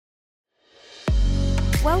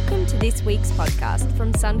Welcome to this week's podcast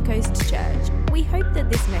from Suncoast Church. We hope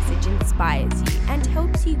that this message inspires you and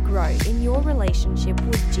helps you grow in your relationship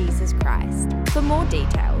with Jesus Christ. For more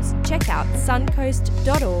details, check out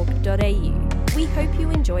suncoast.org.au. We hope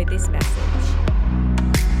you enjoy this message.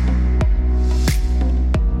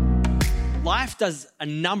 Life does a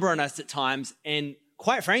number on us at times, and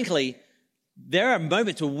quite frankly, there are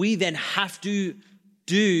moments where we then have to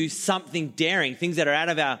do something daring, things that are out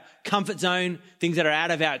of our comfort zone, things that are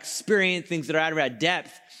out of our experience, things that are out of our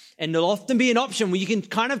depth. And there'll often be an option where you can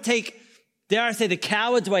kind of take, dare I say, the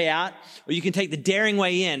coward's way out, or you can take the daring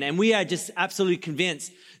way in. And we are just absolutely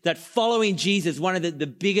convinced that following Jesus, one of the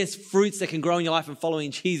biggest fruits that can grow in your life in following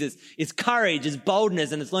Jesus is courage, is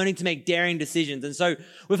boldness, and it's learning to make daring decisions. And so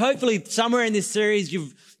we've hopefully somewhere in this series,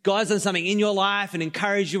 God's done something in your life and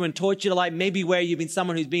encouraged you and taught you to, like, maybe where you've been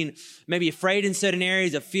someone who's been maybe afraid in certain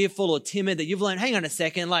areas or fearful or timid, that you've learned, hang on a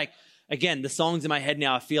second, like, again, the songs in my head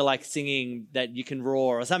now, I feel like singing that you can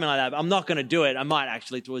roar or something like that. I'm not going to do it. I might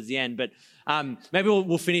actually towards the end, but maybe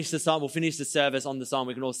we'll finish the song. We'll finish the service on the song.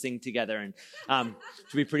 We can all sing together, and it'll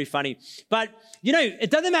be pretty funny. But you know, it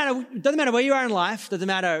doesn't matter. It doesn't matter where you are in life. Doesn't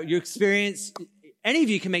matter your experience. Any of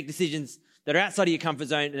you can make decisions that are outside of your comfort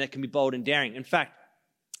zone and that can be bold and daring. In fact,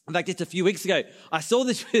 just a few weeks ago, I saw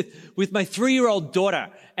this with my 3-year-old daughter.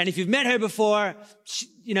 And if you've met her before,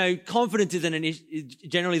 confidence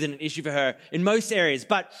generally isn't an issue for her in most areas.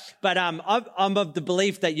 But I'm of the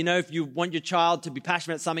belief that, if you want your child to be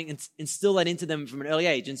passionate about something, instill that into them from an early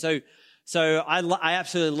age. And so I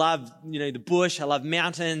absolutely love, the bush. I love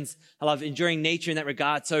mountains. I love enjoying nature in that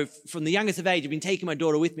regard. So from the youngest of age, I've been taking my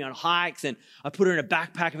daughter with me on hikes, and I put her in a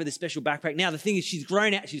backpack with a special backpack. Now, the thing is, she's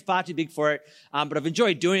grown out. She's far too big for it. But I've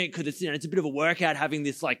enjoyed doing it because it's a bit of a workout having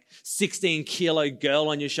this 16-kilo girl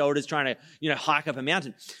on your shoulders trying to, hike up a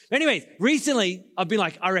mountain. But anyways, recently I've been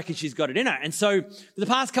like, I reckon she's got it in her. And so for the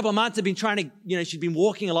past couple of months, I've been trying to, she'd been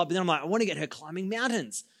walking a lot, but then I'm like, I want to get her climbing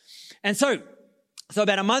mountains. And so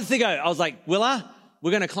about a month ago, I was like, Willa,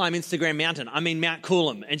 we're going to climb Mount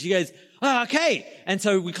Coolum. And she goes, oh, okay. And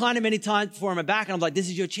so we climbed it many times before on my back. And I'm like, this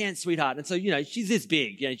is your chance, sweetheart. And so, she's this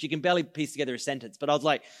big, she can barely piece together a sentence. But I was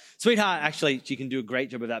like, sweetheart, actually, she can do a great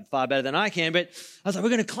job of that, far better than I can. But I was like, we're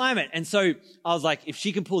going to climb it. And so I was like, if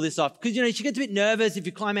she can pull this off, because, she gets a bit nervous if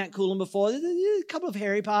you climb Mount Coolum before. There's a couple of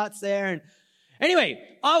hairy parts there. And anyway,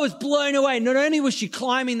 I was blown away. Not only was she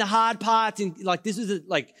climbing the hard parts, and this is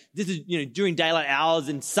during daylight hours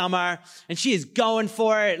in summer, and she is going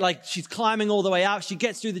for it. Like, she's climbing all the way up. She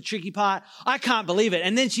gets through the tricky part. I can't believe it.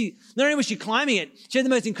 And then not only was she climbing it, she had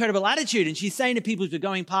the most incredible attitude, and she's saying to people as we're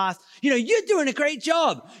going past, you're doing a great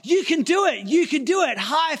job. You can do it. You can do it.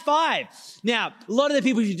 High five. Now, a lot of the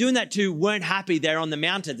people you're doing that to weren't happy there on the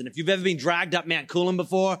mountains. And if you've ever been dragged up Mount Coolum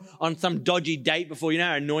before on some dodgy date before,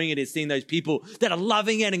 how annoying it is seeing those people that are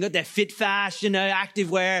loving it and got their fit fashion,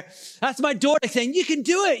 active wear. That's my daughter saying, you can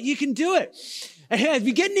do it. You can do it. And as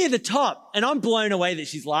we get near the top, and I'm blown away that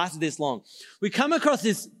she's lasted this long, we come across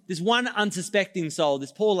this one unsuspecting soul,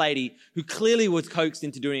 this poor lady who clearly was coaxed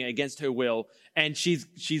into doing it against her will. And she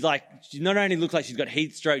not only looks like she's got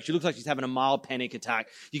heat stroke, she looks like she's having a mild panic attack.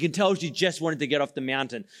 You can tell she just wanted to get off the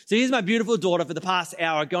mountain. So here's my beautiful daughter for the past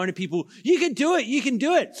hour going to people, you can do it, you can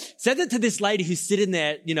do it. Said that to this lady who's sitting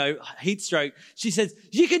there, heat stroke. She says,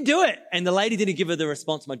 you can do it. And the lady didn't give her the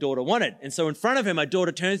response my daughter wanted. And so in front of her, my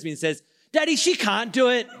daughter turns to me and says, Daddy, she can't do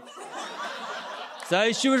it.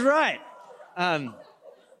 So she was right.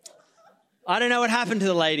 I don't know what happened to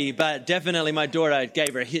the lady, but definitely my daughter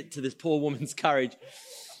gave her a hit to this poor woman's courage.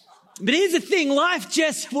 But here's the thing, life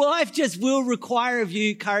just will require of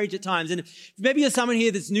you courage at times. And maybe you're someone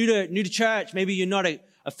here that's new to church, maybe you're not a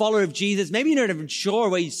follower of Jesus, maybe you're not even sure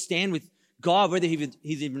where you stand with God, whether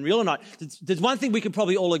he's even real or not. There's one thing we can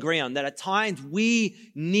probably all agree on, that at times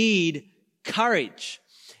we need courage.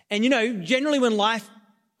 And generally when life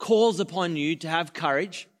calls upon you to have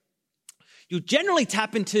courage, you'll generally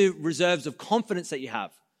tap into reserves of confidence that you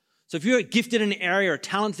have. So if you're gifted in an area or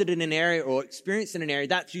talented in an area or experienced in an area,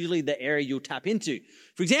 that's usually the area you'll tap into.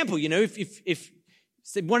 For example, if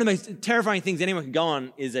one of the most terrifying things anyone can go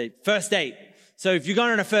on is a first date. So if you're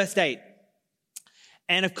going on a first date,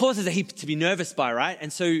 and of course there's a heap to be nervous by, right?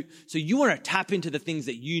 And so you want to tap into the things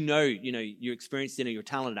that you're experienced in or you're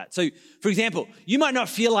talented at. So for example, you might not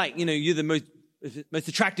feel like, you're the most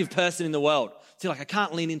attractive person in the world. So you're like, I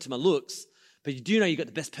can't lean into my looks. But you do know you've got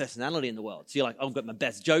the best personality in the world. So you're like, I've got my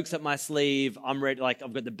best jokes up my sleeve. I'm ready,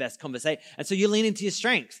 I've got the best conversation. And so you lean into your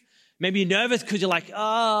strengths. Maybe you're nervous because you're like,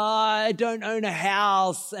 I don't own a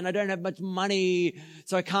house and I don't have much money,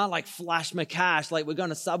 so I can't flash my cash. We're going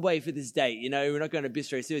to Subway for this date, we're not going to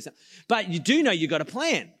Bistro Serious. But you do know you've got a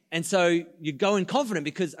plan. And so you go in confident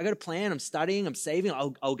because I got a plan, I'm studying, I'm saving,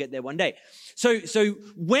 I'll get there one day. So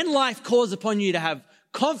when life calls upon you to have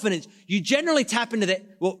confidence, you generally tap into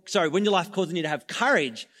when your life calls on you to have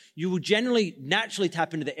courage, you will generally naturally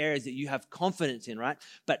tap into the areas that you have confidence in, right?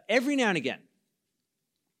 But every now and again,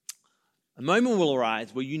 a moment will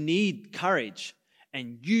arise where you need courage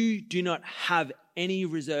and you do not have any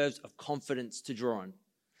reserves of confidence to draw on.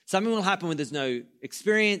 Something will happen when there's no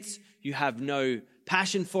experience, you have no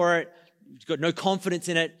passion for it, you've got no confidence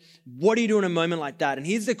in it. What do you do in a moment like that? And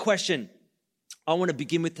here's the question I want to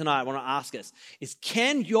begin with tonight, I want to ask us, is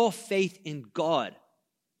can your faith in God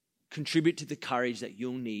contribute to the courage that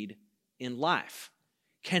you'll need in life?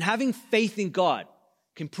 Can having faith in God,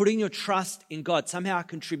 can putting your trust in God somehow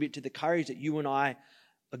contribute to the courage that you and I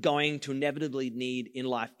are going to inevitably need in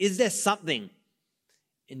life? Is there something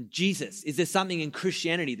in Jesus? Is there something in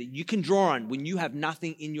Christianity that you can draw on when you have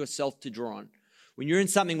nothing in yourself to draw on? When you're in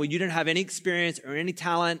something where you don't have any experience or any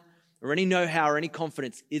talent or any know-how or any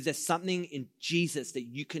confidence, is there something in Jesus that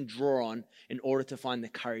you can draw on in order to find the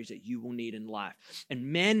courage that you will need in life?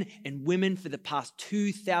 And men and women for the past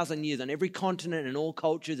 2,000 years on every continent and all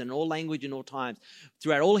cultures and all language and all times,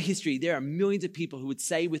 throughout all history, there are millions of people who would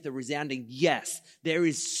say with a resounding yes, there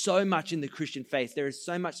is so much in the Christian faith. There is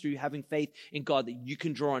so much through having faith in God that you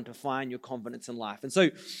can draw on to find your confidence in life. And so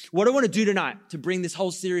what I want to do tonight to bring this whole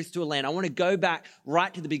series to a land, I want to go back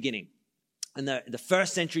right to the beginning. And the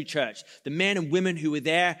first century church, the men and women who were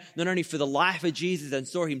there, not only for the life of Jesus and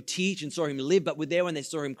saw him teach and saw him live, but were there when they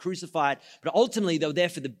saw him crucified. But ultimately, they were there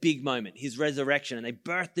for the big moment, his resurrection. And they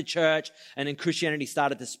birthed the church, and then Christianity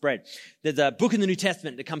started to spread. There's a book in the New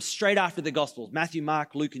Testament that comes straight after the Gospels, Matthew,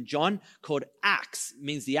 Mark, Luke, and John, called Acts. It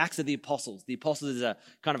means the Acts of the Apostles. The Apostles is a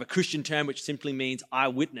kind of a Christian term which simply means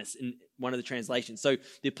eyewitness in one of the translations. So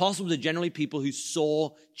the apostles are generally people who saw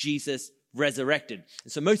Jesus resurrected.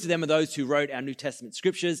 And so most of them are those who wrote our New Testament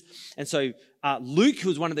scriptures. And so Luke, who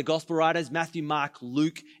was one of the gospel writers, Matthew, Mark,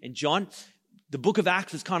 Luke, and John, the book of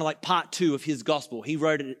Acts was kind of like part 2 of his gospel. He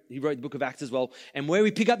wrote the book of Acts as well. And where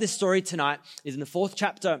we pick up this story tonight is in the 4th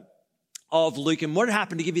chapter of Luke. And what had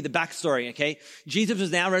happened, to give you the backstory, okay? Jesus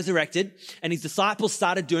was now resurrected and his disciples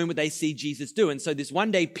started doing what they see Jesus do. And so this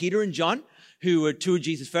one day, Peter and John, who were 2 of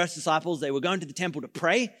Jesus' first disciples, they were going to the temple to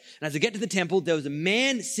pray. And as they get to the temple, there was a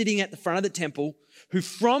man sitting at the front of the temple who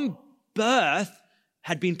from birth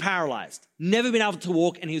had been paralyzed, never been able to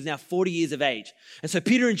walk, and he was now 40 years of age. And so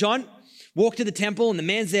Peter and John walked to the temple, and the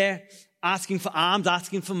man's there asking for alms,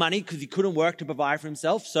 asking for money, because he couldn't work to provide for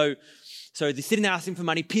himself. So they're sitting there asking for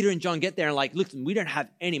money. Peter and John get there and like, look, we don't have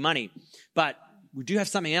any money, but we do have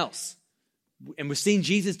something else. And we've seen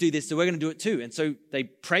Jesus do this, so we're going to do it too. And so they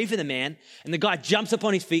pray for the man, and the guy jumps up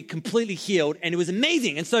on his feet, completely healed, and it was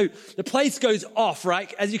amazing. And so the place goes off,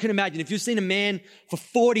 right? As you can imagine, if you've seen a man for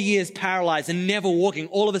 40 years paralyzed and never walking,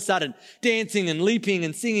 all of a sudden dancing and leaping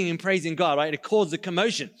and singing and praising God, right? It caused a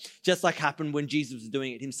commotion, just like happened when Jesus was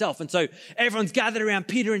doing it himself. And so everyone's gathered around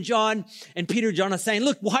Peter and John are saying,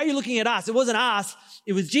 look, why are you looking at us? It wasn't us,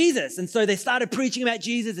 it was Jesus. And so they started preaching about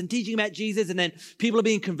Jesus and teaching about Jesus, and then people are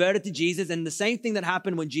being converted to Jesus. And the same thing that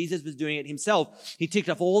happened when Jesus was doing it himself. He ticked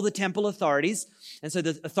off all the temple authorities. And so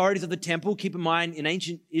the authorities of the temple, keep in mind, in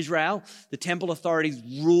ancient Israel, the temple authorities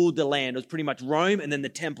ruled the land. It was pretty much Rome and then the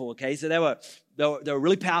temple, okay? So they were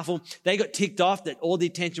really powerful. They got ticked off that all the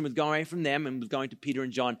attention was going away from them and was going to Peter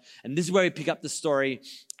and John. And this is where we pick up the story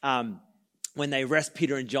when they arrest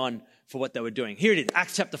Peter and John for what they were doing. Here it is,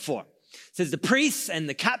 Acts chapter 4. It says, the priests and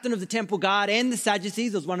the captain of the temple guard and the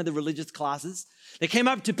Sadducees, was one of the religious classes, they came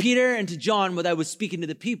up to Peter and to John where they were speaking to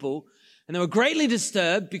the people, and they were greatly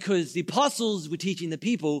disturbed because the apostles were teaching the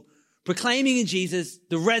people, proclaiming in Jesus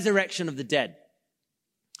the resurrection of the dead.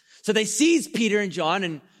 So they seized Peter and John,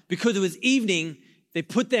 and because it was evening, they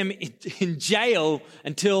put them in jail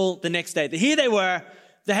until the next day. Here they were.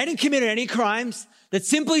 They hadn't committed any crimes. They'd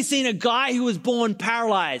simply seen a guy who was born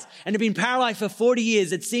paralyzed and had been paralyzed for 40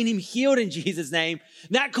 years. They'd seen him healed in Jesus' name.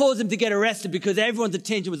 That caused them to get arrested because everyone's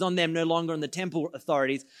attention was on them, no longer on the temple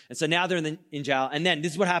authorities. And so now they're in jail. And then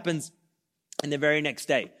this is what happens in the very next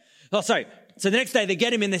day. So the next day they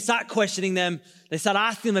get him in, they start questioning them. They start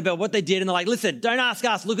asking them about what they did. And they're like, listen, don't ask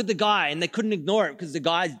us, look at the guy. And they couldn't ignore it because the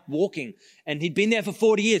guy's walking and he'd been there for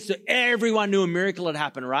 40 years. So everyone knew a miracle had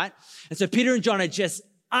happened, right? And so Peter and John are just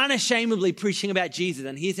unashamedly preaching about Jesus.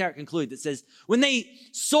 And here's how it concludes. It says, when they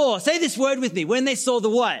saw, say this word with me, when they saw the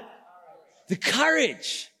what? The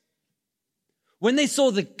courage. When they saw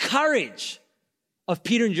the courage of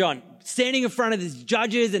Peter and John standing in front of these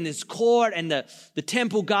judges and this court and the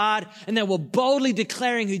temple guard, and they were boldly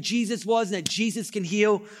declaring who Jesus was and that Jesus can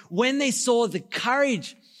heal. When they saw the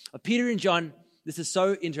courage of Peter and John, This is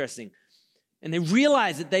so interesting. And they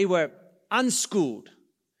realized that they were unschooled,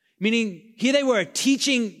 meaning here they were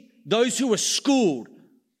teaching those who were schooled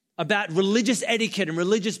about religious etiquette and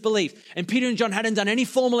religious belief. And Peter and John hadn't done any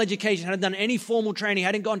formal education, hadn't done any formal training,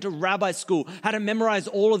 hadn't gone to rabbi school, hadn't memorized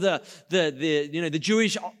all of the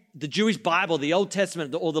Jewish Bible, the Old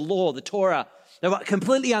Testament, or the law, the Torah. They were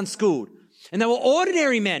completely unschooled. And they were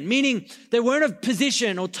ordinary men, meaning they weren't of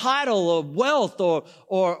position or title or wealth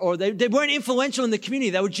or they weren't influential in the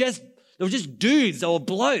community. They were just dudes, they were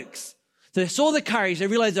blokes. So they saw the courage, they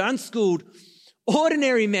realized they're unschooled,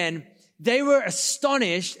 ordinary men. They were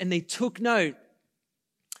astonished and they took note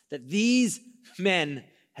that these men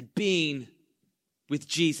had been with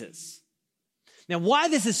Jesus. Now, why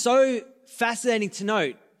this is so fascinating to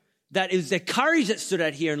note, that it was their courage that stood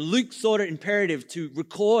out here, and Luke thought it imperative to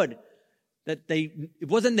record that it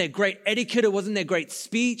wasn't their great etiquette, it wasn't their great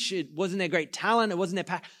speech, it wasn't their great talent, it wasn't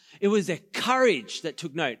it was their courage that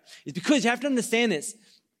took note. It's because you have to understand this.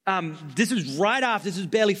 This was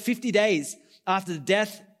barely 50 days after the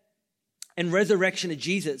death and resurrection of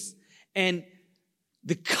Jesus. And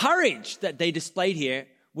the courage that they displayed here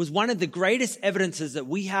was one of the greatest evidences that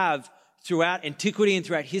we have throughout antiquity and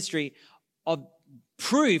throughout history of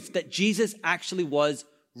proof that Jesus actually was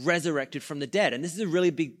resurrected from the dead. And this is a really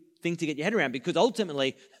big thing to get your head around, because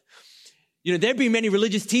ultimately, there'd been many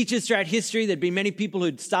religious teachers throughout history. There'd been many people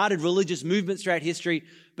who'd started religious movements throughout history,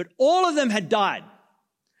 but all of them had died.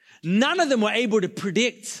 None of them were able to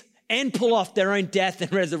predict and pull off their own death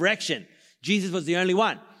and resurrection. Jesus was the only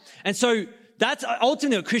one. And so that's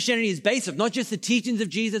ultimately what Christianity is based on, not just the teachings of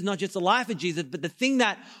Jesus, not just the life of Jesus, but the thing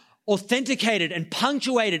that authenticated and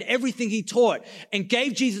punctuated everything he taught and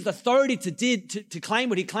gave Jesus authority to claim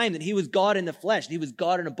what he claimed, that he was God in the flesh, he was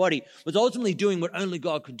God in a body, was ultimately doing what only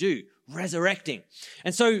God could do, resurrecting.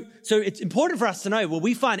 And so it's important for us to know,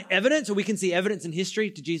 we find evidence, or we can see evidence in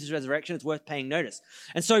history to Jesus' resurrection, it's worth paying notice.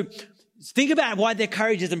 And so think about why their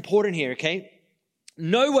courage is important here, okay?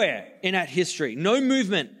 Nowhere in that history, no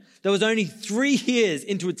movement that was only 3 years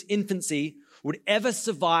into its infancy would ever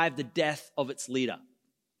survive the death of its leader.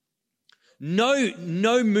 No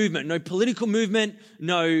movement, no political movement,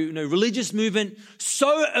 no religious movement,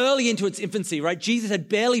 so early into its infancy, right? Jesus had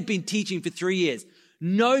barely been teaching for 3 years.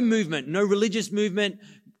 No movement, no religious movement,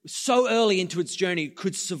 so early into its journey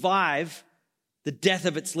could survive the death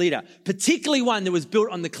of its leader, particularly one that was built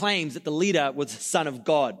on the claims that the leader was the Son of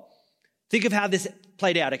God. Think of how this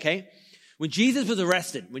played out, okay? When Jesus was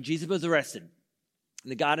arrested in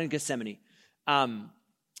the Garden of Gethsemane,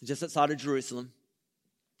 just outside of Jerusalem,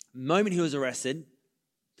 the moment he was arrested,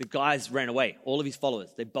 the guys ran away, all of his followers.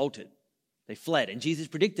 They bolted, they fled, and Jesus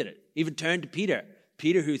predicted it. Even turned to Peter.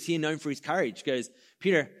 Peter, who's here known for his courage, goes,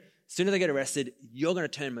 Peter, as soon as I get arrested, you're going to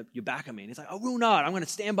turn your back on me. And he's like, I will not. I'm going to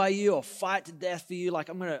stand by you or fight to death for you. Like,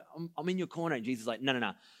 I'm in your corner. And Jesus is like,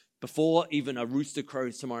 no. Before even a rooster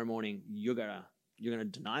crows tomorrow morning, you're going to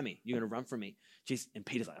deny me. You're going to run from me. And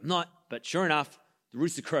Peter's like, I'm not. But sure enough, the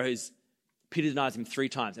rooster crows. Peter denies him 3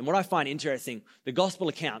 times. And what I find interesting, the gospel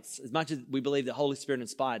accounts, as much as we believe the Holy Spirit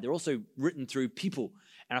inspired, they're also written through people.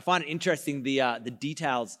 And I find it interesting the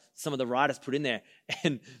details some of the writers put in there.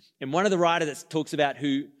 And one of the writers that talks about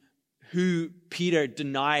who Peter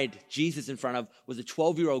denied Jesus in front of was a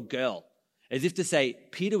 12-year-old girl, as if to say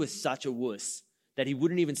Peter was such a wuss that he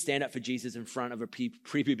wouldn't even stand up for Jesus in front of a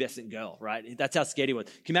prepubescent girl, right? That's how scared he was.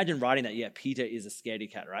 Can you imagine writing that? Yeah, Peter is a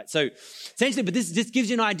scaredy cat, right? So essentially, but this just gives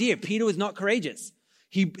you an idea. Peter was not courageous.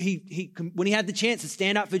 He when he had the chance to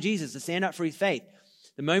stand up for Jesus, to stand up for his faith,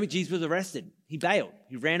 the moment Jesus was arrested, he bailed.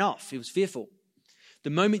 He ran off. He was fearful. The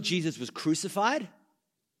moment Jesus was crucified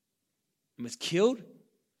and was killed,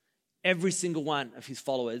 every single one of his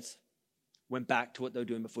followers went back to what they were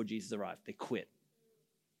doing before Jesus arrived. They quit.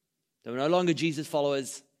 They were no longer Jesus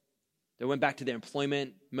followers. They went back to their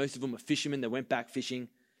employment. Most of them were fishermen. They went back fishing.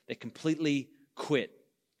 They completely quit.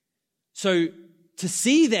 So to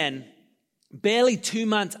see then, barely 2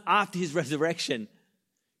 months after his resurrection,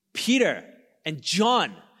 Peter and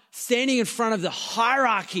John standing in front of the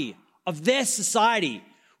hierarchy of their society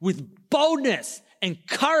with boldness and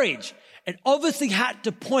courage, it obviously had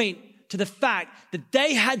to point to the fact that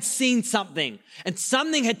they had seen something, and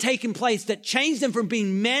something had taken place that changed them from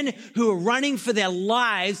being men who were running for their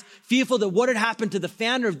lives, fearful that what had happened to the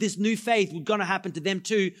founder of this new faith was going to happen to them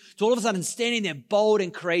too, to all of a sudden standing there bold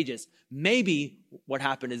and courageous. Maybe what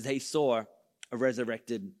happened is they saw a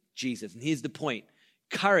resurrected Jesus. And here's the point.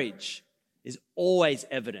 Courage is always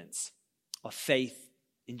evidence of faith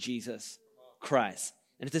in Jesus Christ.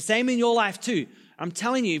 And it's the same in your life too. I'm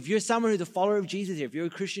telling you, if you're someone who's a follower of Jesus here, if you're a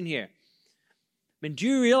Christian here, do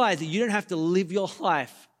you realize that you don't have to live your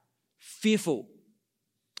life fearful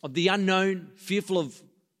of the unknown, fearful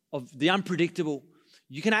of the unpredictable,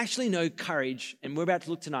 you can actually know courage. And we're about to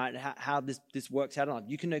look tonight at how this works out in life.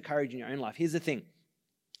 You can know courage in your own life. Here's the thing.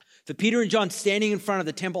 For Peter and John standing in front of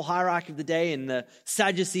the temple hierarchy of the day and the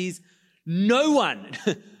Sadducees, no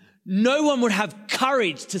one would have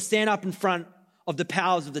courage to stand up in front of the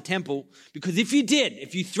powers of the temple, because if you did,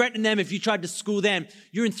 if you threatened them, if you tried to school them,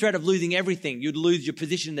 you're in threat of losing everything. You'd lose your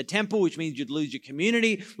position in the temple, which means you'd lose your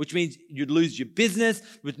community, which means you'd lose your business,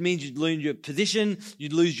 which means you'd lose your position,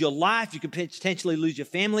 you'd lose your life, you could potentially lose your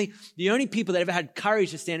family. The only people that ever had courage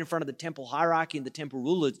to stand in front of the temple hierarchy and the temple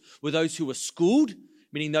rulers were those who were schooled,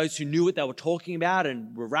 meaning those who knew what they were talking about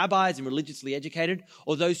and were rabbis and religiously educated,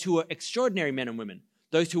 or those who were extraordinary men and women,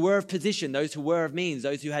 those who were of position, those who were of means,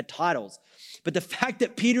 those who had titles. But the fact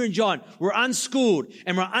that Peter and John were unschooled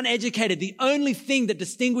and were uneducated, the only thing that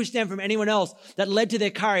distinguished them from anyone else that led to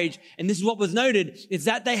their courage, and this is what was noted, is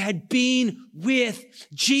that they had been with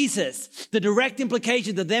Jesus. The direct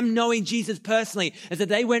implications of them knowing Jesus personally is that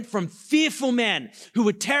they went from fearful men who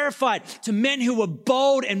were terrified to men who were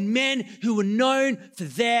bold and men who were known for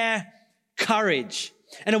their courage.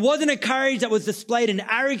 And it wasn't a courage that was displayed in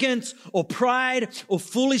arrogance or pride or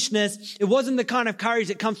foolishness. It wasn't the kind of courage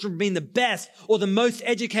that comes from being the best or the most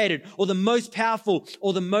educated or the most powerful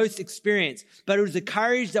or the most experienced. But it was the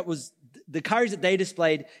courage that they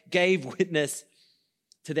displayed gave witness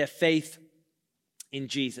to their faith in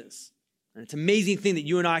Jesus. And it's an amazing thing that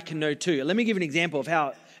you and I can know too. Let me give an example of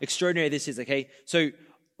how extraordinary this is, okay? So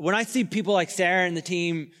when I see people like Sarah and the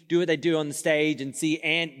team do what they do on the stage and see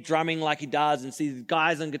Ant drumming like he does and see the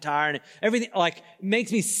guys on guitar and everything, like, it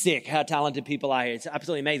makes me sick how talented people are here. It's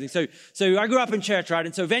absolutely amazing. So I grew up in church, right?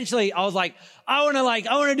 And so eventually I was like, I want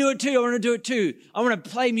to do it too. I want to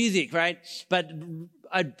play music, right? But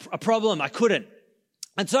I had a problem. I couldn't.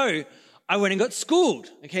 And so I went and got schooled.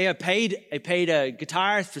 Okay. I paid a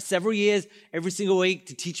guitarist for several years every single week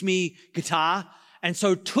to teach me guitar. And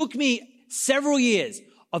so it took me several years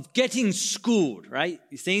of getting schooled, right?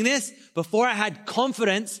 You seeing this? Before I had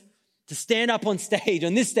confidence to stand up on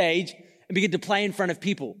this stage, and begin to play in front of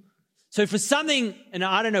people. So for something, and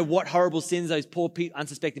I don't know what horrible sins those poor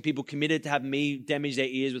unsuspecting people committed to have me damage their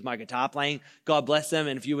ears with my guitar playing. God bless them.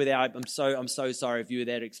 And if you were there, I'm so sorry if you were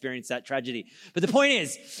there to experience that tragedy. But the point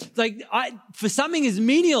is, for something as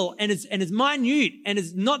menial and as minute and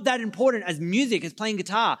as not that important as music, as playing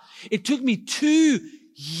guitar, it took me 2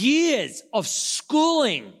 years of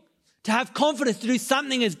schooling to have confidence to do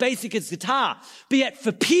something as basic as guitar. But yet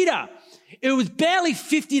for Peter, it was barely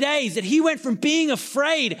 50 days that he went from being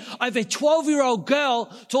afraid of a 12-year-old girl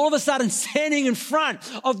to all of a sudden standing in front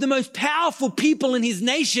of the most powerful people in his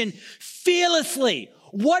nation fearlessly.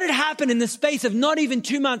 What had happened in the space of not even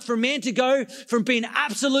 2 months for a man to go from being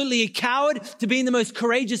absolutely a coward to being the most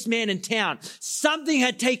courageous man in town? Something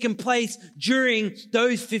had taken place during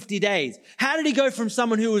those 50 days. How did he go from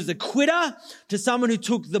someone who was a quitter to someone who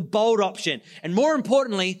took the bold option? And more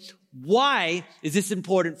importantly, why is this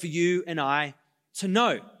important for you and I to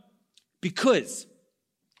know? Because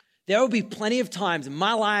there will be plenty of times in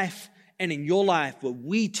my life and in your life where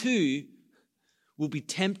we too will be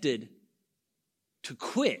tempted to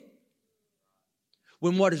quit,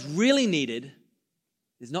 when what is really needed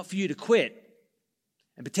is not for you to quit.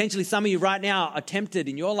 And potentially some of you right now are tempted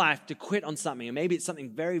in your life to quit on something, and maybe it's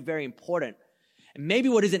something very, very important. And maybe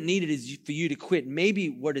what isn't needed is for you to quit. Maybe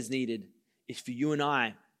what is needed is for you and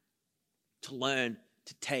I to learn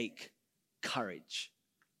to take courage.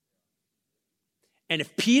 And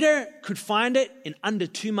if Peter could find it in under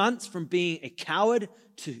 2 months from being a coward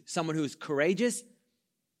to someone who is courageous,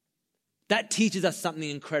 that teaches us something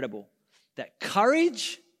incredible, that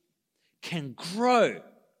courage can grow.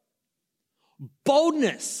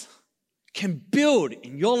 Boldness can build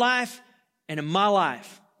in your life and in my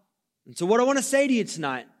life. And so what I want to say to you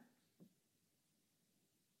tonight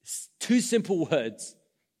is 2 simple words.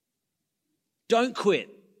 Don't quit.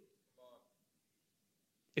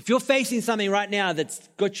 If you're facing something right now that's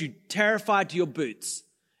got you terrified to your boots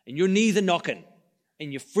and your knees are knocking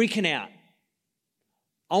and you're freaking out,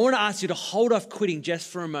 I want to ask you to hold off quitting just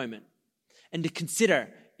for a moment and to consider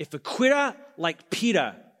if a quitter like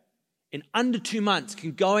Peter in under 2 months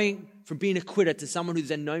can go from being a quitter to someone who's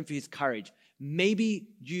then known for his courage, maybe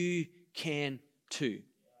you can too.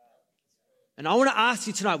 And I want to ask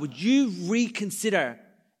you tonight, would you reconsider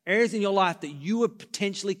areas in your life that you were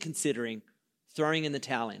potentially considering throwing in the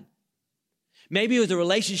towel in? Maybe it was a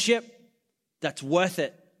relationship that's worth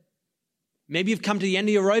it. Maybe you've come to the end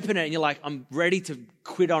of your rope in it and you're like, I'm ready to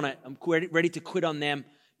quit on it. I'm ready to quit on them.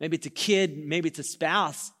 Maybe it's a kid. Maybe it's a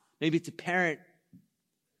spouse. Maybe it's a parent.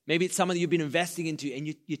 Maybe it's someone that you've been investing into and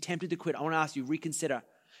you're tempted to quit. I want to ask you, reconsider.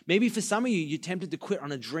 Maybe for some of you, you're tempted to quit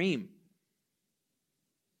on a dream.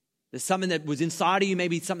 There's something that was inside of you,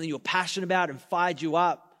 maybe something you're passionate about and fired you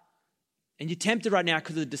up. And you're tempted right now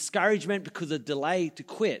because of discouragement, because of delay to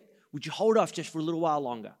quit. Would you hold off just for a little while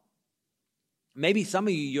longer? Maybe some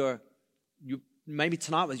of you, maybe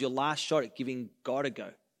tonight was your last shot at giving God a go.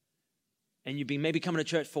 And you've been maybe coming to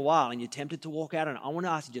church for a while and you're tempted to walk out. And I want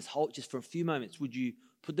to ask you, just hold just for a few moments. Would you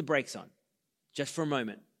put the brakes on just for a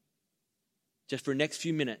moment, just for the next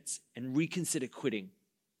few minutes, and reconsider quitting?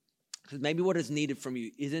 Because maybe what is needed from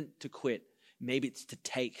you isn't to quit. Maybe it's to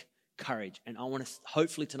take courage. And I want to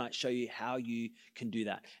hopefully tonight show you how you can do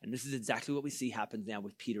that. And this is exactly what we see happens now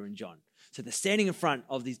with Peter and John. So they're standing in front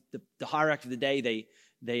of the hierarchy of the day.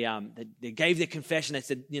 They gave their confession. They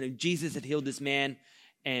said, Jesus had healed this man.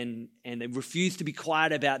 And they refused to be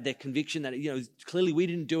quiet about their conviction that, clearly we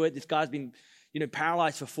didn't do it. This guy's been,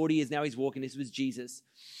 paralyzed for 40 years. Now he's walking. This was Jesus.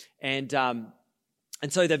 And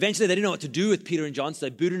so eventually they didn't know what to do with Peter and John. So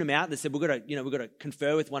they booted them out. They said, we've got to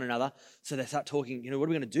confer with one another. So they start talking, what are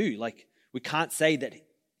we going to do? Like, we can't say that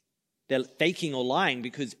they're faking or lying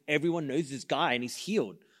because everyone knows this guy and he's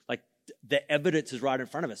healed. Like, the evidence is right in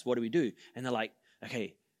front of us. What do we do? And they're like,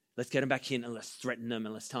 okay, let's get them back in and let's threaten them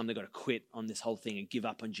and let's tell them they've got to quit on this whole thing and give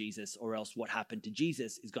up on Jesus, or else what happened to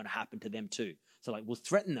Jesus is going to happen to them too. So we'll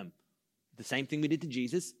threaten them. The same thing we did to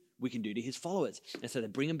Jesus, we can do to his followers. And so they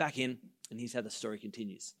bring him back in, and here's how the story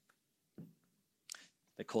continues.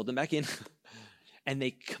 They called them back in and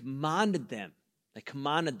they commanded them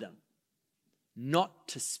not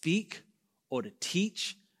to speak or to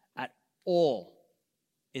teach at all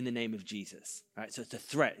in the name of Jesus. All right, so it's a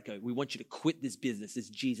threat. We want you to quit this business, this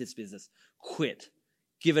Jesus business. Quit.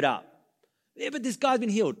 Give it up. Yeah, but this guy's been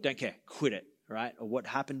healed. Don't care. Quit it. All right? Or what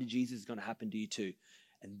happened to Jesus is going to happen to you too.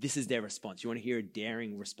 And this is their response. You want to hear a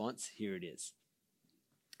daring response? Here it is.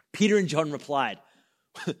 Peter and John replied,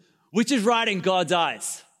 which is right in God's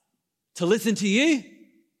eyes? To listen to you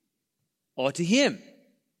or to him?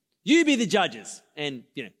 You be the judges. And,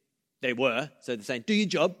 they were. So they're saying, do your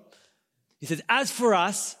job. He says, as for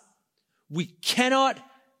us, we cannot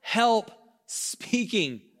help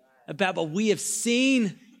speaking about what we have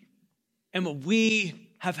seen and what we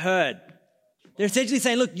have heard. They're essentially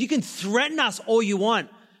saying, look, you can threaten us all you want.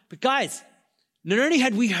 But guys, not only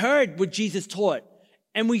had we heard what Jesus taught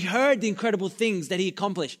and we heard the incredible things that he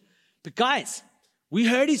accomplished, but guys, we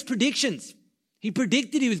heard his predictions. He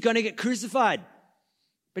predicted he was going to get crucified,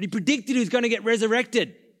 but he predicted he was going to get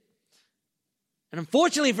resurrected. And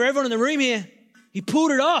unfortunately for everyone in the room here, he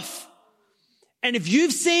pulled it off. And if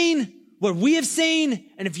you've seen what we have seen,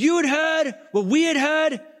 and if you had heard what we had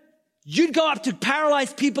heard, you'd go up to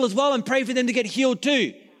paralyzed people as well and pray for them to get healed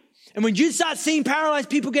too. And when you start seeing paralyzed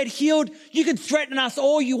people get healed, you can threaten us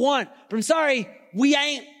all you want. But I'm sorry, we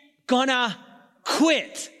ain't gonna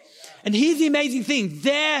quit. And here's the amazing thing.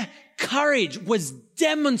 Their courage was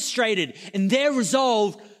demonstrated in their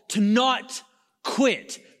resolve to not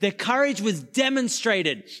quit. Their courage was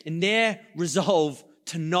demonstrated in their resolve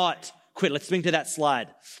to not quit. Let's swing to that slide.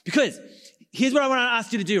 Because here's what I want to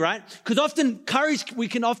ask you to do, right? Because often courage, we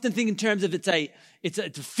can often think in terms of it's a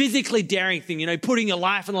physically daring thing, putting your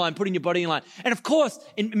life on the line, putting your body on the line. And of course,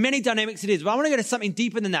 in many dynamics it is. But I want to go to something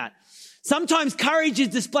deeper than that. Sometimes courage is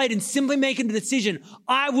displayed in simply making the decision,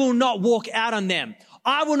 I will not walk out on them.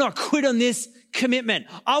 I will not quit on this commitment.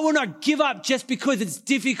 I will not give up just because it's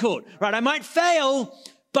difficult, right? I might fail,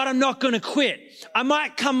 but I'm not going to quit. I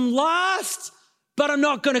might come last, but I'm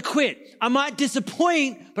not going to quit. I might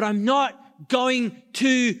disappoint, but I'm not going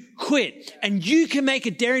to quit. And you can make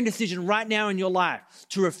a daring decision right now in your life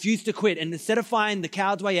to refuse to quit. And instead of finding the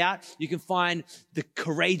coward's way out, you can find the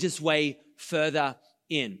courageous way further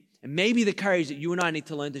in. And maybe the courage that you and I need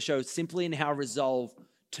to learn to show simply in our resolve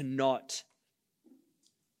to not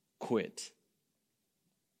quit.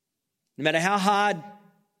 No matter how hard,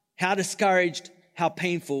 how discouraged, how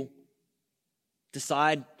painful,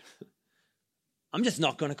 decide, I'm just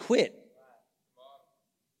not going to quit.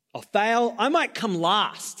 I'll fail. I might come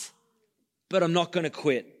last, but I'm not going to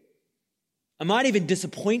quit. I might even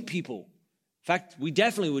disappoint people. In fact, we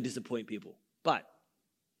definitely will disappoint people, but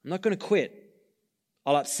I'm not going to quit.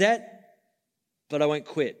 I'll upset, but I won't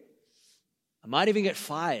quit. I might even get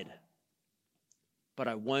fired, but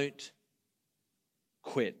I won't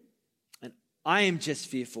quit. And I am just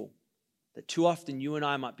fearful that too often you and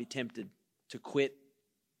I might be tempted to quit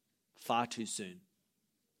far too soon.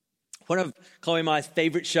 One of Chloe and my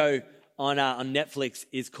favorite show on Netflix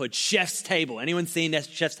is called Chef's Table. Anyone seen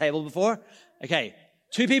Chef's Table before? Okay,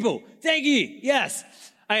 2 people. Thank you. Yes.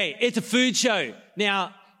 Okay, it's a food show.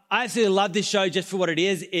 Now, I absolutely love this show just for what it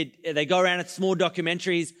is. They go around at small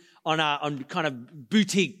documentaries on kind of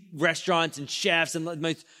boutique restaurants and chefs and the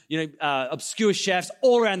most obscure chefs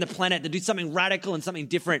all around the planet to do something radical and something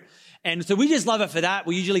different. And so we just love it for that.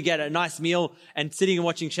 We usually get a nice meal, and sitting and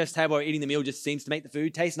watching Chef's Table or eating the meal just seems to make the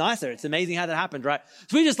food taste nicer. It's amazing how that happened, right?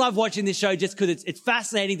 So we just love watching this show just because it's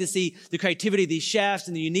fascinating to see the creativity of these chefs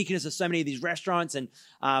and the uniqueness of so many of these restaurants and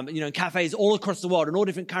cafes all across the world in all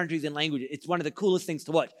different countries and languages. It's one of the coolest things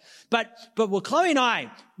to watch. But with Chloe and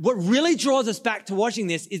I, what really draws us back to watching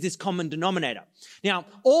this is this common denominator. Now,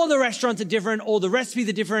 all the restaurants are different, all the recipes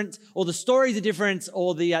are different, all the stories are different,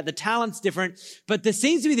 all the talent's different, but there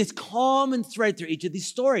seems to be this common thread through each of these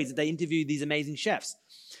stories that they interview these amazing chefs.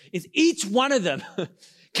 Is each one of them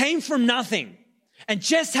came from nothing and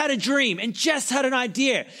just had a dream and just had an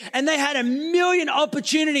idea, and they had a million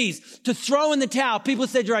opportunities to throw in the towel. People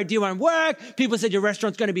said your idea won't work. People said your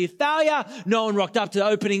restaurant's going to be a failure. No one rocked up to the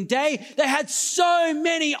opening day. They had so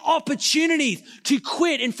many opportunities to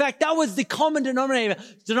quit. In fact, that was the common denominator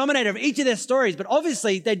of each of their stories, but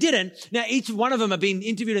obviously they didn't. Now, each one of them have been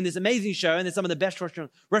interviewed in this amazing show, and they're some of the best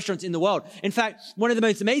restaurants in the world. In fact, one of the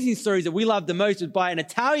most amazing stories that we love the most was by an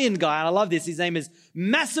Italian guy, and I love this. His name is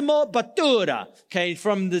Massimo Bottura. Okay,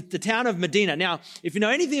 from the town of Modena. Now, if you know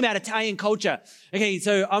anything about Italian culture, okay,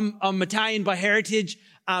 so I'm Italian by heritage.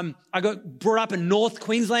 I got brought up in North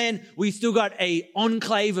Queensland. We still got a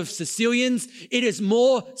enclave of Sicilians. It is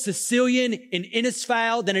more Sicilian in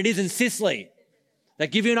Innisfail than it is in Sicily.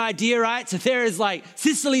 That give you an idea, right? So there is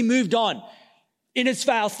Sicily moved on.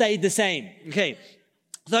 Innisfail stayed the same. Okay.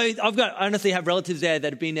 So I honestly have relatives there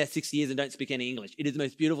that have been there 6 years and don't speak any English. It is the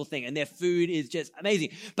most beautiful thing, and their food is just amazing.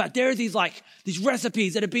 But there are these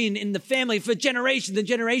recipes that have been in the family for generations and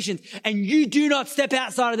generations, and you do not step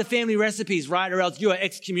outside of the family recipes, right? Or else you are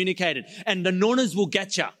excommunicated, and the nonnas will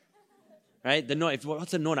get you, right?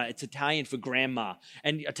 What's a nonna? It's Italian for grandma,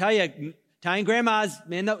 and I tell you, Italian grandmas,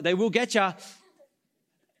 man, they will get you.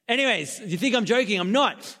 Anyways, you think I'm joking? I'm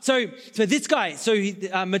not. So this guy,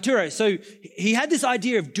 Maturo, so he had this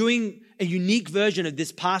idea of doing a unique version of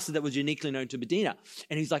this pasta that was uniquely known to Modena.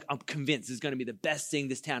 And he's like, I'm convinced this is going to be the best thing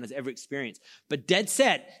this town has ever experienced. But dead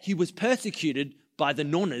set, he was persecuted by the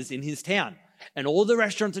nonnas in his town. And all the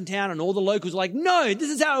restaurants in town and all the locals were like, no,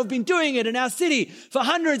 this is how we've been doing it in our city for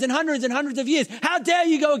hundreds and hundreds and hundreds of years. How dare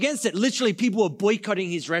you go against it? Literally, people were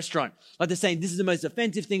boycotting his restaurant. Like they're saying, this is the most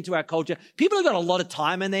offensive thing to our culture. People have got a lot of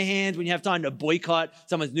time in their hands when you have time to boycott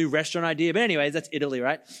someone's new restaurant idea. But anyways, that's Italy,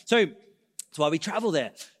 right? So that's why we travel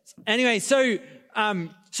there. Anyway, so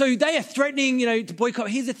they are threatening, to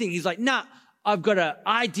boycott. Here's the thing. He's like, nah. I've got an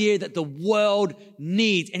idea that the world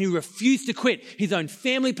needs, and he refused to quit. His own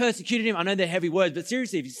family persecuted him. I know they're heavy words, but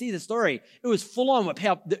seriously, if you see the story, it was full on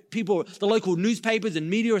how the local newspapers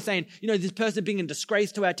and media were saying, this person being a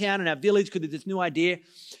disgrace to our town and our village because of this new idea.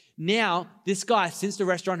 Now, this guy, since the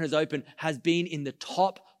restaurant has opened, has been in the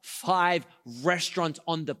top 5 restaurants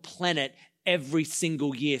on the planet every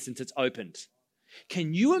single year since it's opened.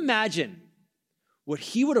 Can you imagine what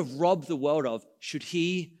he would have robbed the world of should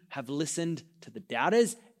he have listened to the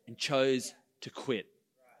doubters and chose to quit?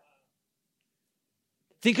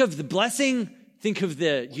 Think of the blessing, think of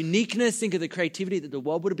the uniqueness, think of the creativity that the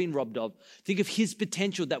world would have been robbed of. Think of his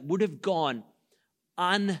potential that would have gone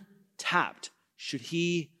untapped should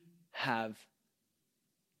he have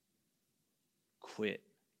quit.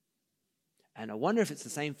 And I wonder if it's the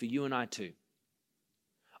same for you and I too.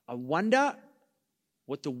 I wonder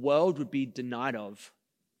what the world would be denied of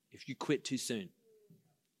if you quit too soon.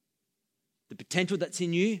 The potential that's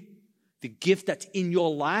in you, the gift that's in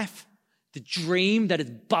your life, the dream that is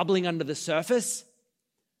bubbling under the surface.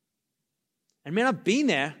 And man, I've been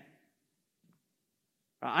there.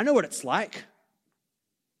 I know what it's like.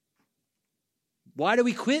 Why do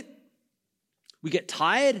we quit? We get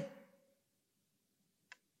tired.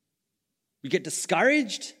 We get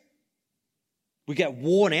discouraged. We get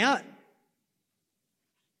worn out,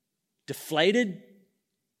 deflated,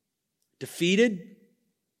 defeated.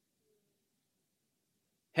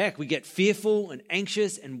 Heck, we get fearful and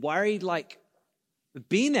anxious and worried. We've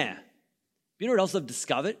been there. You know what else I've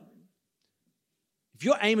discovered? If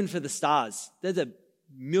you're aiming for the stars, there's a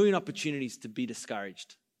million opportunities to be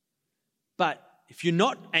discouraged. But if you're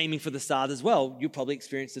not aiming for the stars as well, you'll probably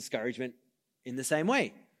experience discouragement in the same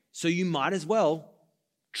way. So you might as well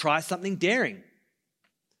try something daring.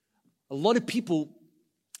 A lot of people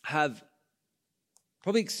have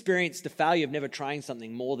probably experienced the failure of never trying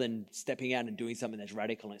something more than stepping out and doing something that's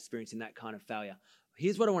radical and experiencing that kind of failure.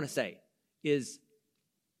 Here's what I want to say is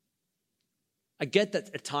I get that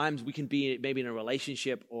at times we can be maybe in a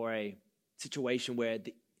relationship or a situation where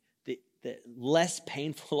the less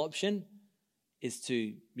painful option is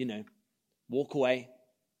to, walk away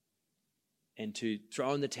and to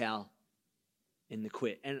throw in the towel and to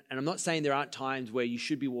quit. And I'm not saying there aren't times where you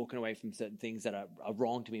should be walking away from certain things that are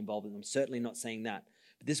wrong to be involved in. I'm certainly not saying that.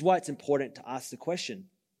 But this is why it's important to ask the question,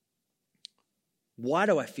 why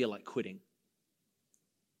do I feel like quitting?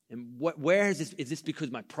 And where is this? Is this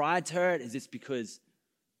because my pride's hurt? Is this because,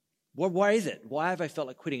 why is it? Why have I felt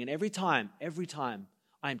like quitting? And every time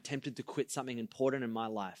I am tempted to quit something important in my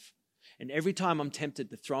life, and every time I'm tempted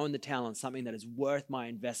to throw in the towel on something that is worth my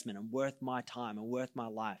investment and worth my time and worth my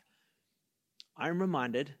life, I'm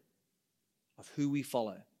reminded of who we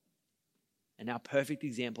follow and our perfect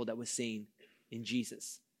example that was seen in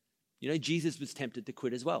Jesus. Jesus was tempted to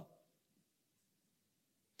quit as well.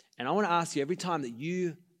 And I want to ask you, every time that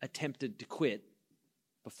you are tempted to quit,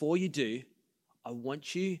 before you do, I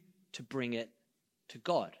want you to bring it to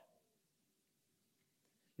God.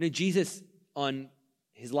 Jesus, on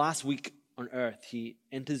his last week on earth, he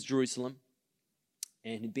enters Jerusalem,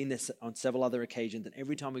 and he'd been there on several other occasions, and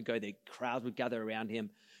every time we go there, crowds would gather around him,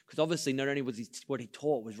 because obviously not only was what he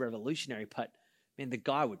taught was revolutionary, but man, the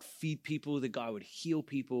guy would feed people, the guy would heal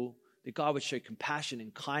people, the guy would show compassion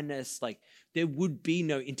and kindness. Like, there would be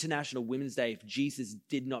no International Women's Day if Jesus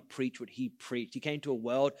did not preach what he preached. He came to a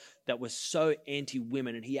world that was so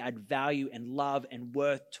anti-women, and he had value and love and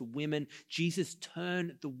worth to women. Jesus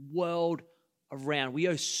turned the world around. We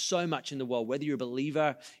owe so much in the world, whether you're a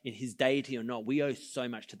believer in his deity or not. We owe so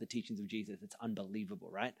much to the teachings of Jesus. It's unbelievable,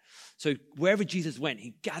 right? So wherever Jesus went,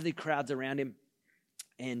 he gathered crowds around him.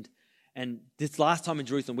 And this last time in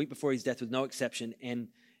Jerusalem, week before his death, was no exception.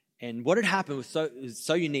 And what had happened was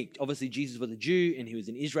so unique. Obviously, Jesus was a Jew, and he was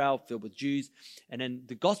in Israel, filled with Jews. And then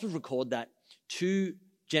the Gospels record that 2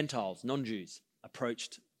 Gentiles, non-Jews,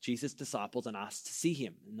 approached Jesus' disciples and asked to see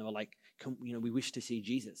him. And they were like, we wish to see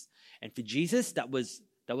Jesus. And for Jesus, that was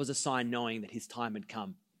a sign knowing that his time had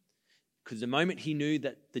come. Because the moment he knew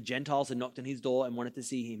that the Gentiles had knocked on his door and wanted to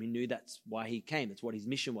see him, he knew that's why he came. That's what his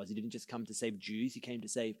mission was. He didn't just come to save Jews. He came to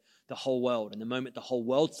save the whole world. And the moment the whole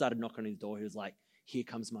world started knocking on his door, he was like, here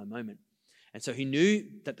comes my moment. And so he knew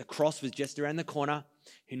that the cross was just around the corner.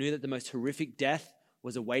 He knew that the most horrific death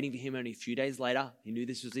was awaiting for him only a few days later. He knew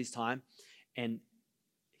this was his time. And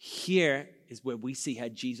here is where we see how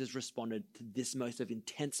Jesus responded to this most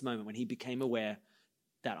intense moment when he became aware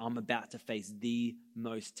that I'm about to face the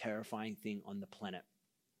most terrifying thing on the planet.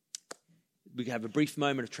 We have a brief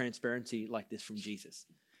moment of transparency like this from Jesus.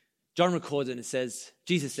 John records it and it says,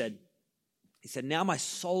 Jesus said, now my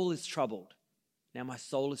soul is troubled. Now my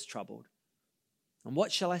soul is troubled. And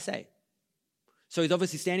what shall I say? So he's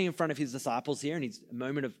obviously standing in front of his disciples here, and he's a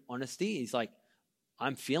moment of honesty. He's like,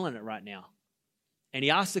 I'm feeling it right now. And he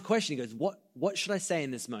asks the question, he goes, what should I say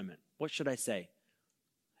in this moment? What should I say?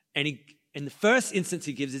 And in the first instance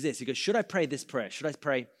he gives is this. He goes, should I pray this prayer? Should I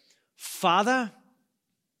pray, Father,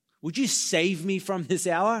 would you save me from this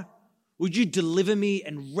hour? Would you deliver me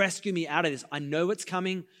and rescue me out of this? I know it's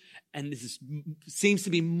coming, and this seems to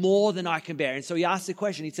be more than I can bear. And so he asks the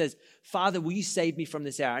question. He says, Father, will you save me from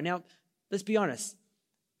this hour? Now, let's be honest.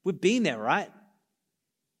 We've been there, right?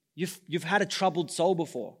 You've had a troubled soul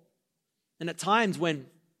before. And at times when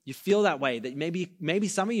you feel that way, that maybe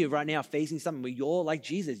some of you right now are facing something where you're like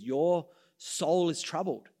Jesus, your soul is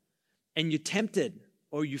troubled. And you're tempted,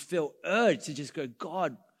 or you feel urged to just go,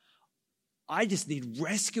 God, I just need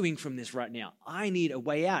rescuing from this right now. I need a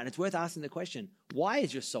way out. And it's worth asking the question, why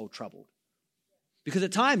is your soul troubled? Because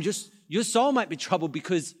at times, your soul might be troubled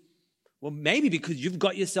because you've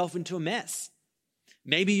got yourself into a mess.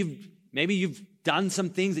 Maybe you've done some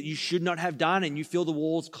things that you should not have done, and you feel the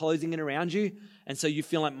walls closing in around you. And so you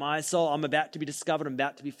feel like, my soul, I'm about to be discovered. I'm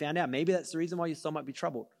about to be found out. Maybe that's the reason why your soul might be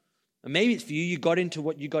troubled. And maybe it's for you got into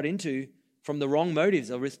what you got into from the wrong motives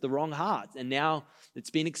or with the wrong heart. And now it's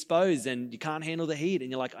been exposed and you can't handle the heat. And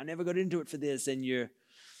you're like, I never got into it for this. And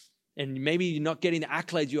maybe you're not getting the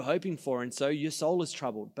accolades you're hoping for. And so your soul is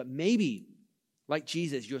troubled. But maybe, like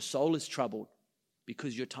Jesus, your soul is troubled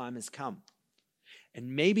because your time has come.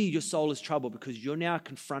 And maybe your soul is troubled because you're now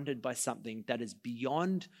confronted by something that is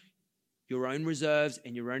beyond your own reserves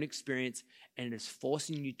and your own experience, and it is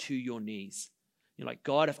forcing you to your knees. You're like,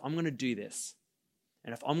 God, if I'm going to do this,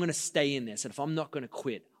 and if I'm going to stay in this, and if I'm not going to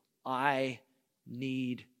quit, I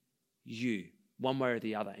need you, one way or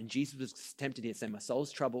the other. And Jesus was tempted here, saying, my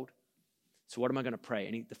soul's troubled, so what am I going to pray?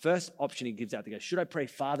 And the first option he gives out, he goes, should I pray,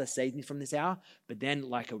 Father, save me from this hour? But then,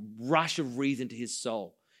 like a rush of reason to his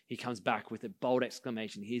soul, he comes back with a bold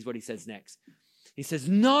exclamation. Here's what he says next. He says,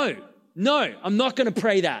 no, I'm not going to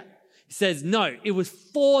pray that. He says, no, it was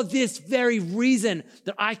for this very reason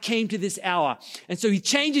that I came to this hour. And so he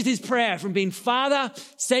changes his prayer from being, Father,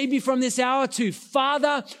 save me from this hour, to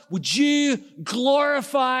Father, would you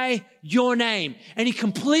glorify your name? And he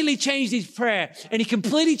completely changed his prayer, and he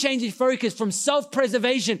completely changed his focus from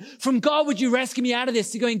self-preservation, from God, would you rescue me out of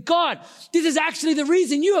this, to going, God, this is actually the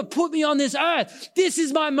reason you have put me on this earth. This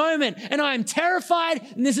is my moment, and I am terrified,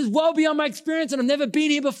 and this is well beyond my experience, and I've never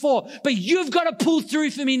been here before, but you've got to pull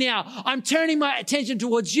through for me now. I'm turning my attention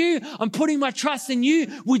towards you. I'm putting my trust in you.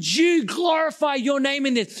 Would you glorify your name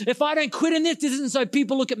in this? If I don't quit in this isn't so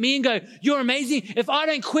people look at me and go, you're amazing. If I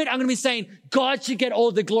don't quit, I'm going to be saying, God should get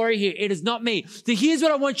all the glory here. It is not me. So here's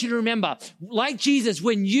what I want you to remember. Like Jesus,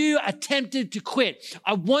 when you attempted to quit,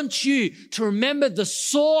 I want you to remember the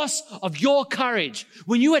source of your courage.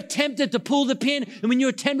 When you attempted to pull the pin and when you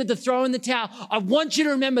attempted to throw in the towel, I want you to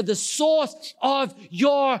remember the source of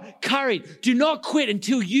your courage. Do not quit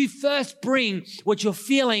until you first bring what you're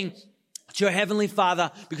feeling to your Heavenly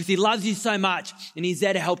Father, because He loves you so much and He's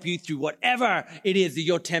there to help you through whatever it is that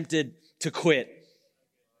you're tempted to quit.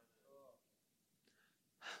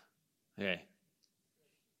 Okay.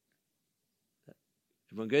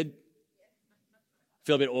 Everyone good? I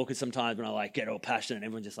feel a bit awkward sometimes when I get all passionate and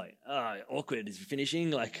everyone's just like, oh, awkward is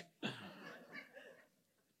finishing.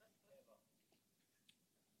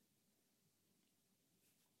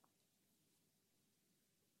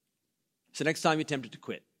 So next time you're tempted to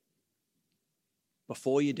quit,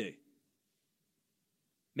 before you do,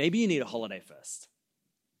 maybe you need a holiday first.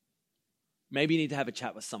 Maybe you need to have a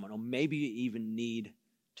chat with someone, or maybe you even need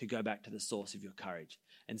to go back to the source of your courage.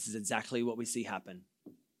 And this is exactly what we see happen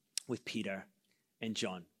with Peter and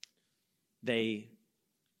John. They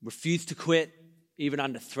refused to quit, even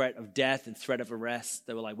under threat of death and threat of arrest.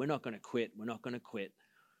 They were like, we're not going to quit. We're not going to quit.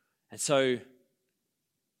 And so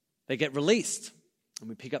they get released. And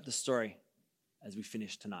we pick up the story as we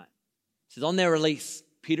finish tonight. It says, on their release,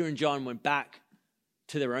 Peter and John went back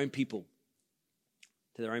to their own people,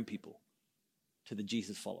 to the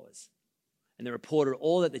Jesus followers. And they reported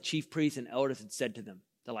all that the chief priests and elders had said to them.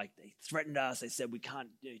 They're like, they threatened us. They said, we can't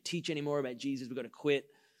teach anymore about Jesus. We've got to quit.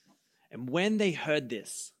 And when they heard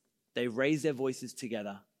this, they raised their voices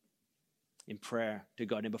together in prayer to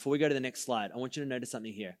God. And before we go to the next slide, I want you to notice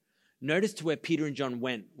something here. Notice to where Peter and John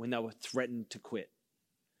went when they were threatened to quit.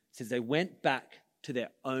 It says they went back to their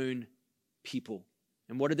own people.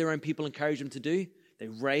 And what did their own people encourage them to do? They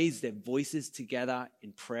raised their voices together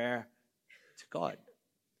in prayer to God.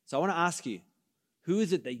 So I want to ask you, who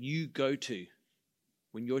is it that you go to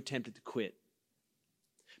when you're tempted to quit?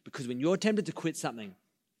 Because when you're tempted to quit something,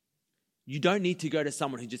 you don't need to go to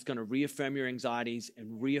someone who's just going to reaffirm your anxieties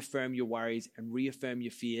and reaffirm your worries and reaffirm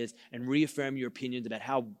your fears and reaffirm your opinions about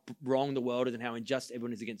how wrong the world is and how unjust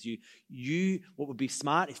everyone is against you. What would be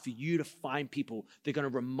smart is for you to find people that are going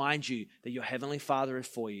to remind you that your Heavenly Father is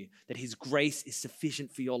for you, that His grace is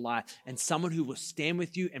sufficient for your life, and someone who will stand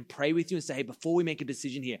with you and pray with you and say, hey, before we make a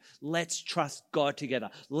decision here, let's trust God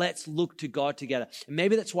together. Let's look to God together. And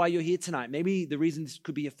maybe that's why you're here tonight. Maybe the reason this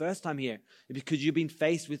could be your first time here is because you've been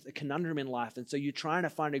faced with a conundrum in life. And so you're trying to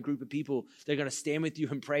find a group of people that are going to stand with you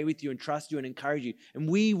and pray with you and trust you and encourage you. And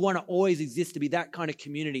we want to always exist to be that kind of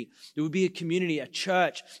community. There would be a community, a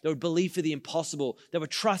church that would believe for the impossible, that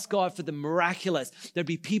would trust God for the miraculous. There'd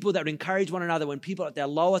be people that would encourage one another when people are at their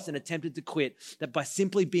lowest and attempted to quit, that by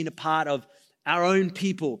simply being a part of our own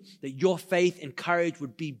people, that your faith and courage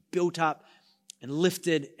would be built up and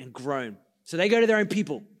lifted and grown. So they go to their own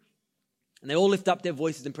people and they all lift up their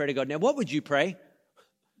voices and pray to God. Now, what would you pray?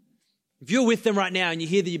 If you're with them right now and you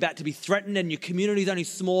hear that you're about to be threatened and your community is only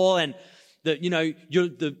small and that, you're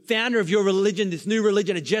the founder of your religion, this new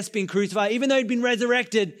religion had just been crucified, even though he'd been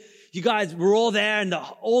resurrected, you guys were all there and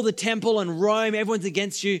all the temple and Rome, everyone's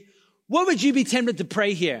against you. What would you be tempted to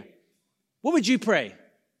pray here? What would you pray?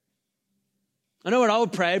 I know what I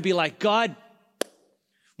would pray. I'd be like, God,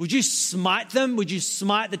 would you smite them? Would you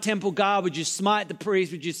smite the temple guard? Would you smite the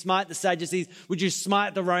priests? Would you smite the Sadducees? Would you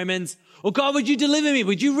smite the Romans? Or God, would you deliver me?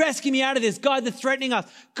 Would you rescue me out of this? God, they're threatening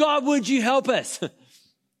us. God, would you help us?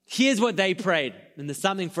 Here's what they prayed. And there's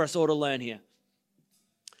something for us all to learn here.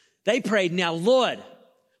 They prayed, now, Lord,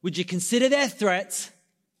 would you consider their threats?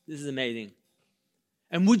 This is amazing.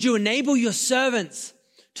 And would you enable your servants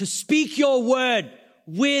to speak your word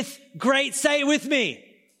with great, say it with me,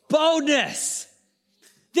 boldness.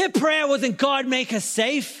 Their prayer wasn't, God, make us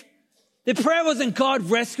safe. Their prayer wasn't, God,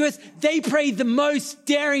 rescue us. They prayed the most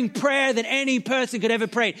daring prayer that any person could ever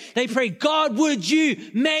pray. They prayed, God, would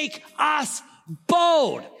you make us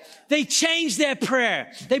bold? They changed their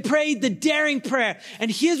prayer. They prayed the daring prayer. And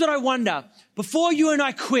here's what I wonder. Before you and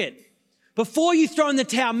I quit, Before you throw in the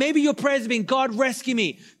towel, maybe your prayers have been, God, rescue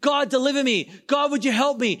me. God, deliver me. God, would you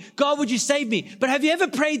help me? God, would you save me? But have you ever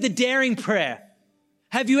prayed the daring prayer?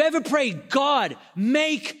 Have you ever prayed, God,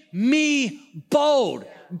 make me bold?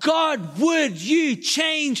 God, would you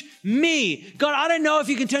change me? God, I don't know if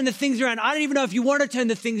you can turn the things around. I don't even know if you want to turn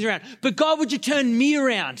the things around. But God, would you turn me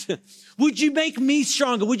around? Would you make me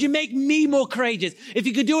stronger? Would you make me more courageous? If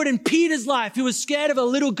you could do it in Peter's life, who was scared of a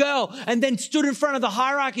little girl and then stood in front of the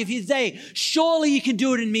hierarchy of his day, surely you can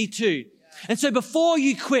do it in me too. And so before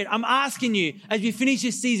you quit, I'm asking you, as we finish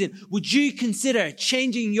this season, would you consider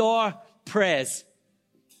changing your prayers?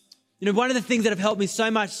 You know, one of the things that have helped me so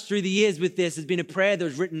much through the years with this has been a prayer that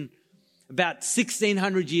was written about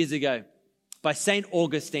 1600 years ago by St.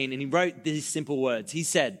 Augustine, and he wrote these simple words. He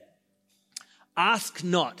said, ask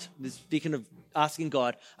not, speaking of asking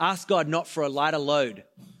God, ask God not for a lighter load,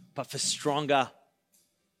 but for stronger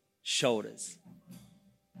shoulders.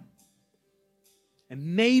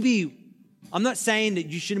 And maybe, I'm not saying that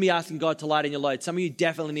you shouldn't be asking God to lighten your load. Some of you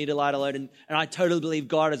definitely need a lighter load, and I totally believe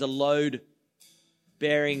God is a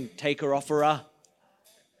load-bearing taker-offerer,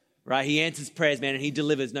 right? He answers prayers, man, and he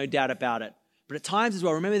delivers, no doubt about it. But at times as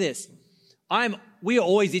well, remember this, we are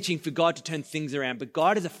always itching for God to turn things around, but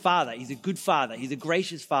God is a father. He's a good father. He's a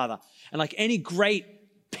gracious father. And like any great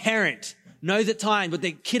parent knows at times what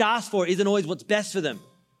the kid asks for isn't always what's best for them.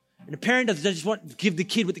 And the parent doesn't just want to give the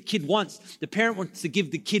kid what the kid wants. The parent wants to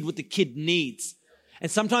give the kid what the kid needs.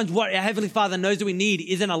 And sometimes what our Heavenly Father knows that we need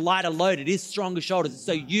isn't a lighter load. It is stronger shoulders.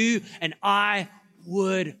 So you and I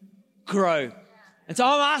would grow. And so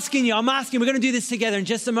I'm asking, we're going to do this together in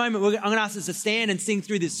just a moment. I'm going to ask us to stand and sing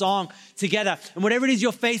through this song together. And whatever it is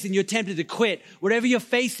you're facing, you're tempted to quit, whatever you're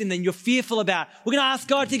facing and you're fearful about, we're going to ask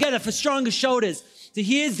God together for stronger shoulders. So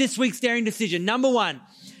here's this week's daring decision. Number one,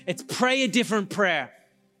 it's pray a different prayer.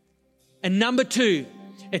 And number two,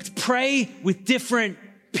 it's pray with different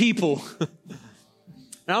people. And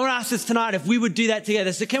I want to ask us tonight if we would do that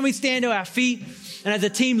together. So can we stand to our feet? And as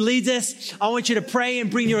the team leads us, I want you to pray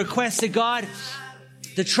and bring your requests to God,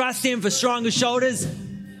 to trust Him for stronger shoulders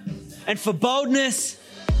and for boldness.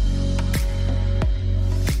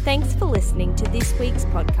 Thanks for listening to this week's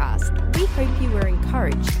podcast. We hope you were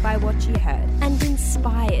encouraged by what you heard and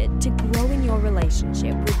inspired to grow in your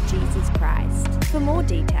relationship with Jesus Christ. For more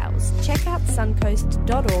details, check out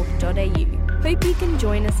suncoast.org.au. Hope you can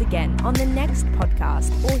join us again on the next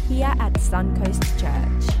podcast or here at Suncoast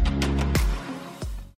Church.